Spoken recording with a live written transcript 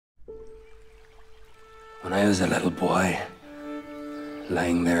When I was a little boy,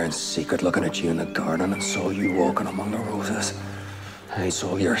 lying there in secret looking at you in the garden and saw you walking among the roses, I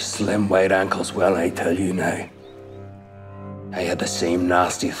saw your slim white ankles. Well, I tell you now, I had the same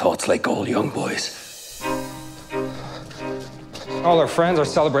nasty thoughts like all young boys. All our friends are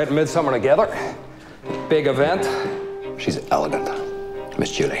celebrating midsummer together. Big event. She's elegant,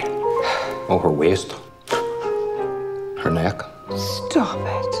 Miss Julie. Oh, her waist, her neck. Stop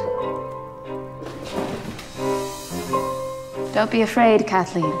it. Don't be afraid,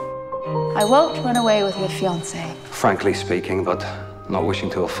 Kathleen. I won't run away with your fiancé. Frankly speaking, but not wishing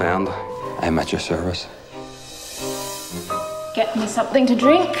to offend, I'm at your service. Get me something to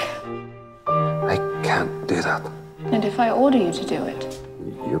drink. I can't do that. And if I order you to do it?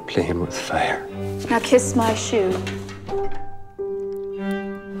 You're playing with fire. Now kiss my shoe.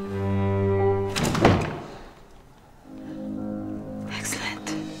 Excellent.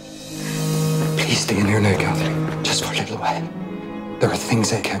 Please stay in here now, Kathleen. Just for a little while. There are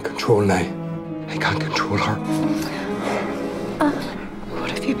things I can't control now. I can't control her.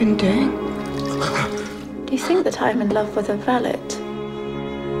 What have you been doing? Do you think that I'm in love with a valet?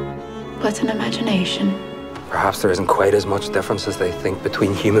 But an imagination. Perhaps there isn't quite as much difference as they think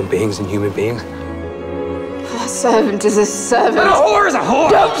between human beings and human beings. A servant is a servant. But a whore is a whore!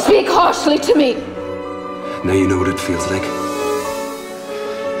 Don't speak harshly to me. Now you know what it feels like.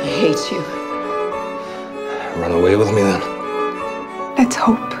 I hate you. Run away with me then. Let's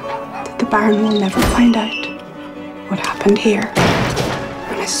hope that the Baron will never find out what happened here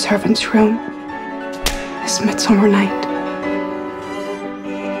in his servant's room this midsummer night.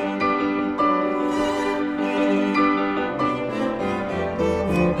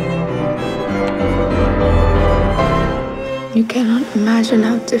 You cannot imagine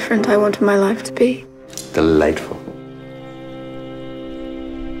how different I wanted my life to be. Delightful.